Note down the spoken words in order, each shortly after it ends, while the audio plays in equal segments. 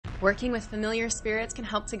Working with familiar spirits can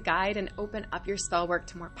help to guide and open up your spell work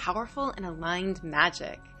to more powerful and aligned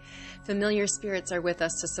magic. Familiar spirits are with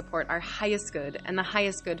us to support our highest good and the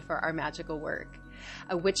highest good for our magical work.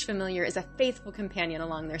 A witch familiar is a faithful companion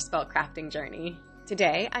along their spell crafting journey.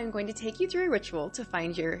 Today, I'm going to take you through a ritual to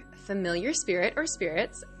find your familiar spirit or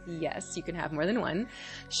spirits. Yes, you can have more than one.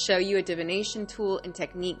 Show you a divination tool and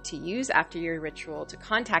technique to use after your ritual to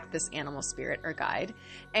contact this animal spirit or guide,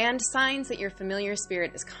 and signs that your familiar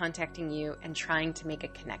spirit is contacting you and trying to make a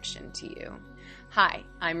connection to you. Hi,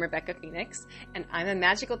 I'm Rebecca Phoenix, and I'm a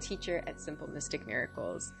magical teacher at Simple Mystic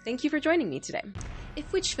Miracles. Thank you for joining me today.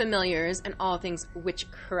 If witch familiars and all things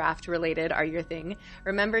witchcraft related are your thing,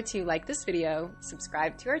 remember to like this video,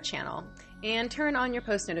 subscribe to our channel, and turn on your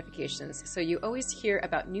post notifications so you always hear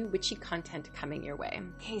about new witchy content coming your way.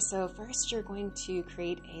 Okay, so first you're going to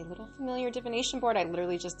create a little familiar divination board. I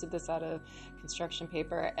literally just did this out of construction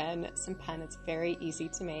paper and some pen. It's very easy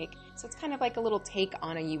to make. So it's kind of like a little take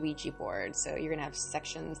on a Ouija board. So you're gonna have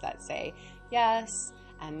sections that say yes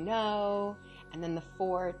and no, and then the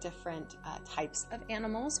 4 different types of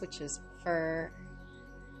animals, which is fur,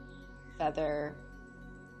 feather,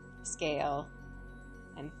 scale,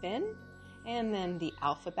 and fin. And then the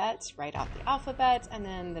alphabet, write out the alphabet, and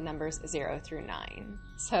then the numbers 0 through 9.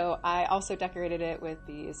 So I also decorated it with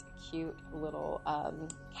these cute little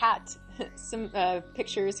cat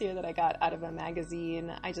pictures here that I got out of a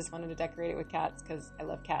magazine. I just wanted to decorate it with cats because I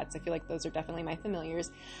love cats. I feel like those are definitely my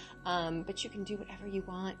familiars. But you can do whatever you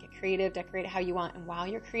want, get creative, decorate it how you want. And while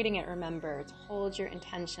you're creating it, remember to hold your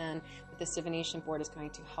intention. This divination board is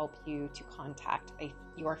going to help you to contact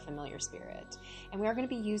your familiar spirit. And we are going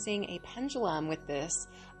to be using a pendulum with this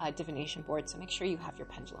divination board, so make sure you have your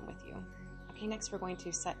pendulum with you. Okay, next we're going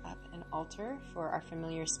to set up an altar for our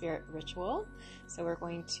familiar spirit ritual. So we're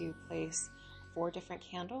going to place 4 different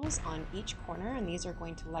candles on each corner, and these are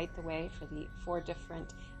going to light the way for the 4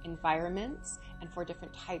 different environments and 4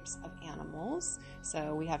 different types of animals.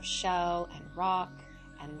 So we have shell and rock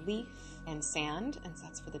and leaf and sand, and so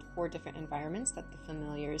that's for the 4 different environments that the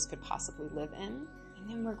familiars could possibly live in. And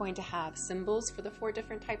then we're going to have symbols for the 4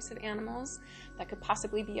 different types of animals that could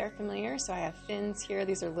possibly be our familiar. So I have fins here.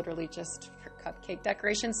 These are literally just for cupcake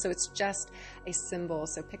decorations, so it's just a symbol.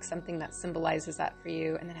 So pick something that symbolizes that for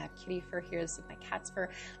you. And then I have kitty fur here. This is my cat's fur.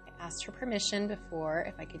 I asked her permission before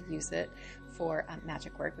if I could use it for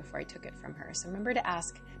magic work before I took it from her. So remember to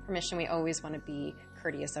ask permission. We always want to be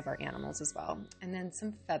courteous of our animals as well. And then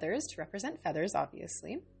some feathers to represent feathers,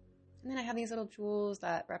 obviously. And then I have these little jewels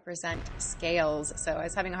that represent scales. So I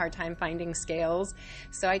was having a hard time finding scales.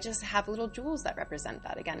 So I just have little jewels that represent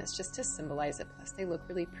that. Again, it's just to symbolize it. Plus they look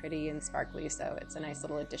really pretty and sparkly. So it's a nice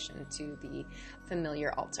little addition to the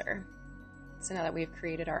familiar altar. So now that we've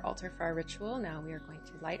created our altar for our ritual, now we are going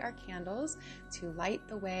to light our candles to light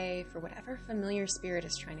the way for whatever familiar spirit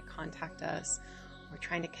is trying to contact us or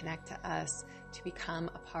trying to connect to us to become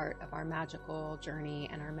a part of our magical journey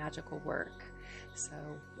and our magical work. So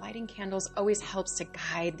lighting candles always helps to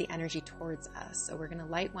guide the energy towards us. So we're going to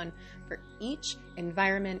light one for each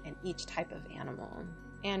environment and each type of animal.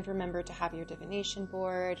 And remember to have your divination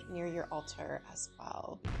board near your altar as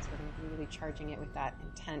well. So we're going to be really charging it with that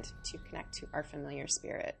intent to connect to our familiar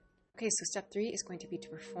spirit. Okay, so step 3 is going to be to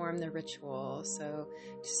perform the ritual. So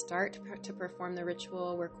to start to perform the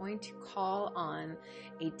ritual, we're going to call on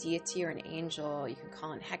a deity or an angel. You can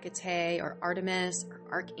call on Hecate or Artemis or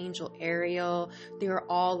Archangel Ariel. They are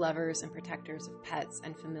all lovers and protectors of pets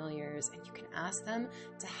and familiars, and you can ask them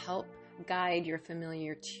to help guide your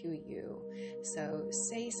familiar to you. So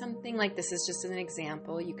say something like, this is just an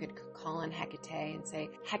example. You could call on Hecate and say,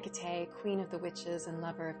 Hecate, queen of the witches and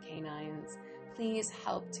lover of canines, please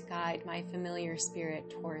help to guide my familiar spirit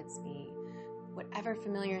towards me. Whatever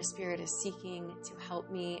familiar spirit is seeking to help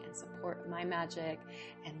me and support my magic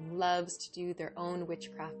and loves to do their own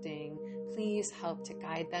witchcrafting, please help to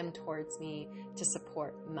guide them towards me to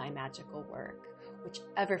support my magical work.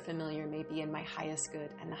 Whichever familiar may be in my highest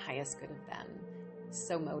good and the highest good of them,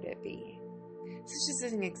 so mote it be. This is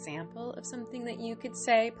just an example of something that you could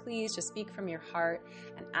say. Please just speak from your heart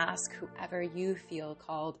and ask whoever you feel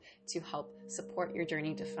called to help support your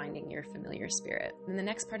journey to finding your familiar spirit. And the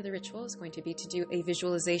next part of the ritual is going to be to do a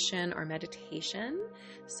visualization or meditation.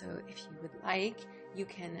 So if you would like, you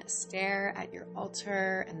can stare at your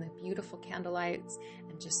altar and the beautiful candlelights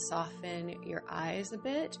and just soften your eyes a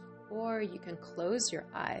bit, or you can close your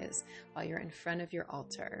eyes while you're in front of your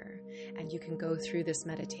altar and you can go through this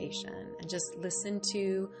meditation and just listen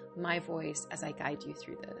to my voice as I guide you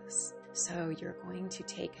through this. So you're going to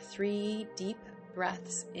take 3 deep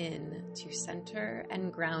breaths in to center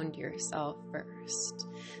and ground yourself first.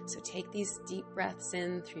 So take these deep breaths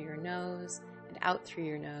in through your nose and out through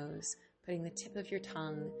your nose, putting the tip of your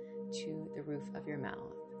tongue to the roof of your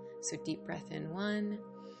mouth. So deep breath in 1.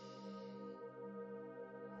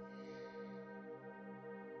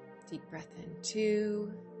 Deep breath in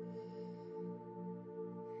 2.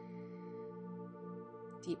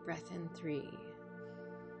 Deep breath in 3.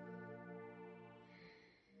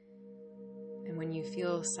 And when you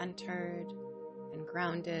feel centered and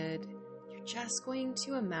grounded, you're just going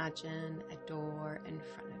to imagine a door in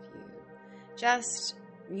front of you. Just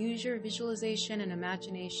use your visualization and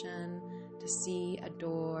imagination to see a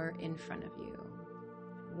door in front of you.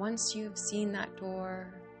 Once you've seen that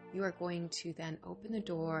door, you are going to then open the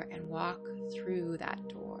door and walk through that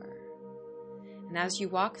door. And as you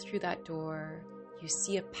walk through that door, you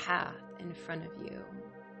see a path in front of you.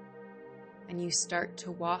 And you start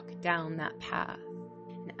to walk down that path.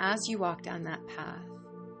 And as you walk down that path,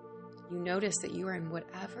 you notice that you are in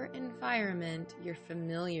whatever environment your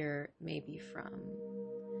familiar may be from.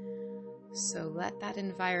 So let that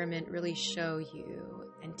environment really show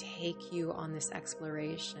you and take you on this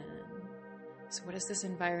exploration. So what does this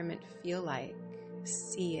environment feel like?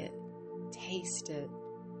 See it, taste it,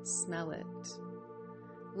 smell it.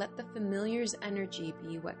 Let the familiar's energy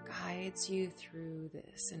be what guides you through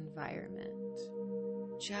this environment.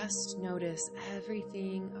 Just notice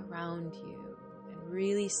everything around you and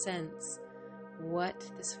really sense what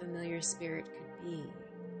this familiar spirit could be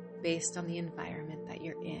based on the environment that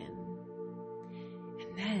you're in.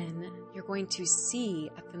 And then you're going to see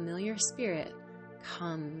a familiar spirit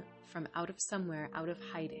come from out of somewhere, out of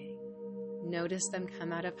hiding. Notice them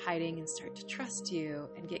come out of hiding and start to trust you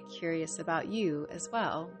and get curious about you as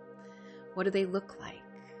well. What do they look like?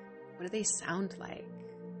 What do they sound like?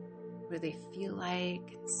 What do they feel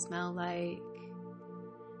like and smell like?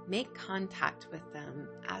 Make contact with them,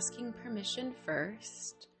 asking permission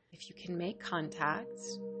first, if you can make contact,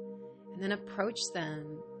 and then approach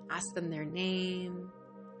them, ask them their name,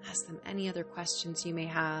 ask them any other questions you may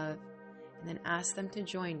have, and then ask them to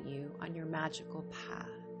join you on your magical path.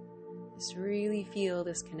 Just really feel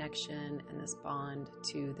this connection and this bond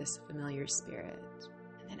to this familiar spirit.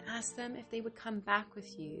 And then ask them if they would come back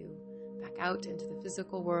with you, back out into the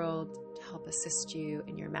physical world to help assist you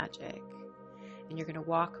in your magic. And you're going to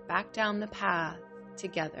walk back down the path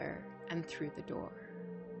together and through the door.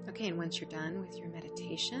 Okay, and once you're done with your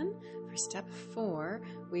meditation, for step 4,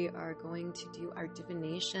 we are going to do our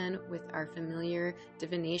divination with our Familiar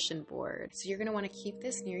Divination Board. So you're going to want to keep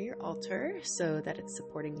this near your altar so that it's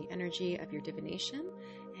supporting the energy of your divination.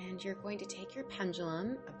 And you're going to take your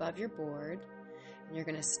pendulum above your board, and you're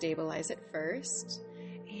going to stabilize it first.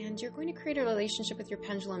 And you're going to create a relationship with your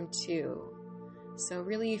pendulum too. So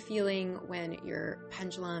really feeling when your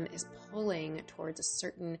pendulum is pulling towards a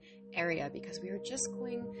certain area, because we are just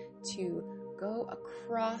going to go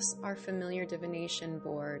across our Familiar Divination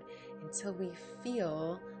Board until we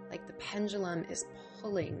feel like the pendulum is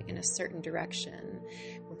pulling in a certain direction.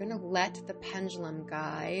 We're going to let the pendulum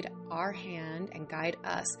guide our hand and guide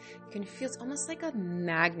us. You can feel it's almost like a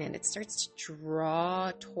magnet. It starts to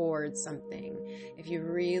draw towards something if you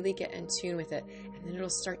really get in tune with it, and then it'll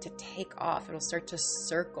start to take off. It'll start to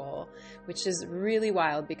circle, which is really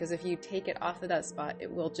wild because if you take it off of that spot,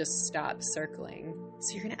 it will just stop circling.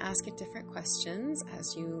 So you're going to ask it different questions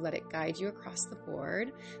as you let it guide you across the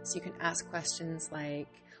board. So you can ask questions like,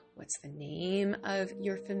 what's the name of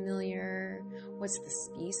your familiar? What's the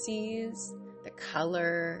species? The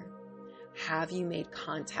color? Have you made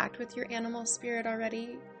contact with your animal spirit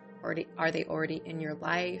already? Or are they already in your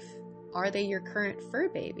life? Are they your current fur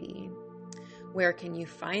baby? Where can you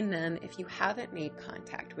find them if you haven't made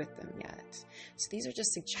contact with them yet? So these are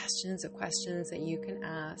just suggestions of questions that you can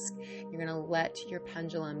ask. You're going to let your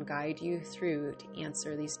pendulum guide you through to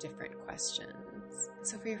answer these different questions.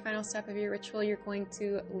 So for your final step of your ritual, you're going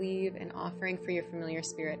to leave an offering for your familiar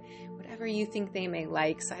spirit, whatever you think they may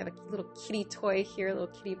like. So I have a little kitty toy here, a little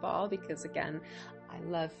kitty ball, because again, I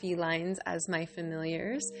love felines as my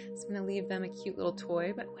familiars. So I'm going to leave them a cute little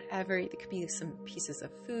toy, but whatever. It could be some pieces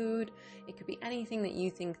of food. It could be anything that you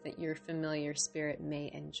think that your familiar spirit may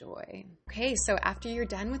enjoy. Okay, so after you're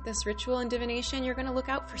done with this ritual and divination, you're going to look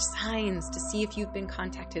out for signs to see if you've been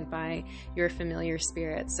contacted by your familiar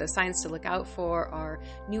spirit. So signs to look out for are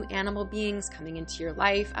new animal beings coming into your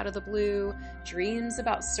life out of the blue, dreams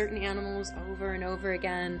about certain animals over and over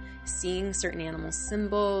again, seeing certain animal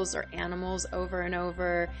symbols or animals over and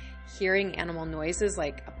over, hearing animal noises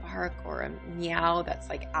like a bark or a meow that's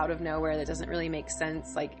like out of nowhere that doesn't really make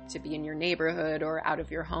sense, like to be in your neighborhood or out of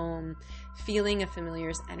your home, feeling a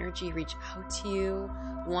familiar's energy reach out to you,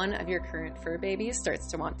 one of your current fur babies starts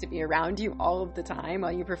to want to be around you all of the time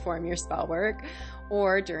while you perform your spell work,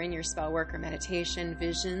 or during your spell work or meditation,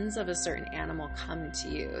 visions of a certain animal come to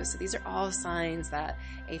you. So these are all signs that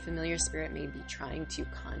a familiar spirit may be trying to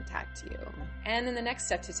contact you. And then the next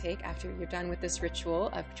step to take after you're done with this ritual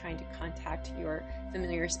of trying to contact your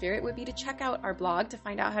familiar spirit would be to check out our blog to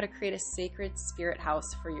find out how to create a sacred spirit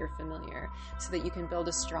house for your familiar so that you can build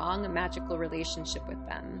a strong magical relationship with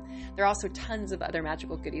them. There are also tons of other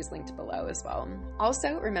magical goodies linked below as well.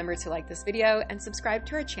 Also, remember to like this video and subscribe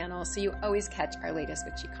to our channel so you always catch our latest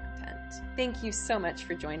witchy content. Thank you so much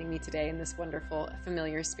for joining me today in this wonderful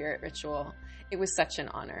familiar spirit ritual. It was such an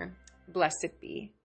honor. Blessed be.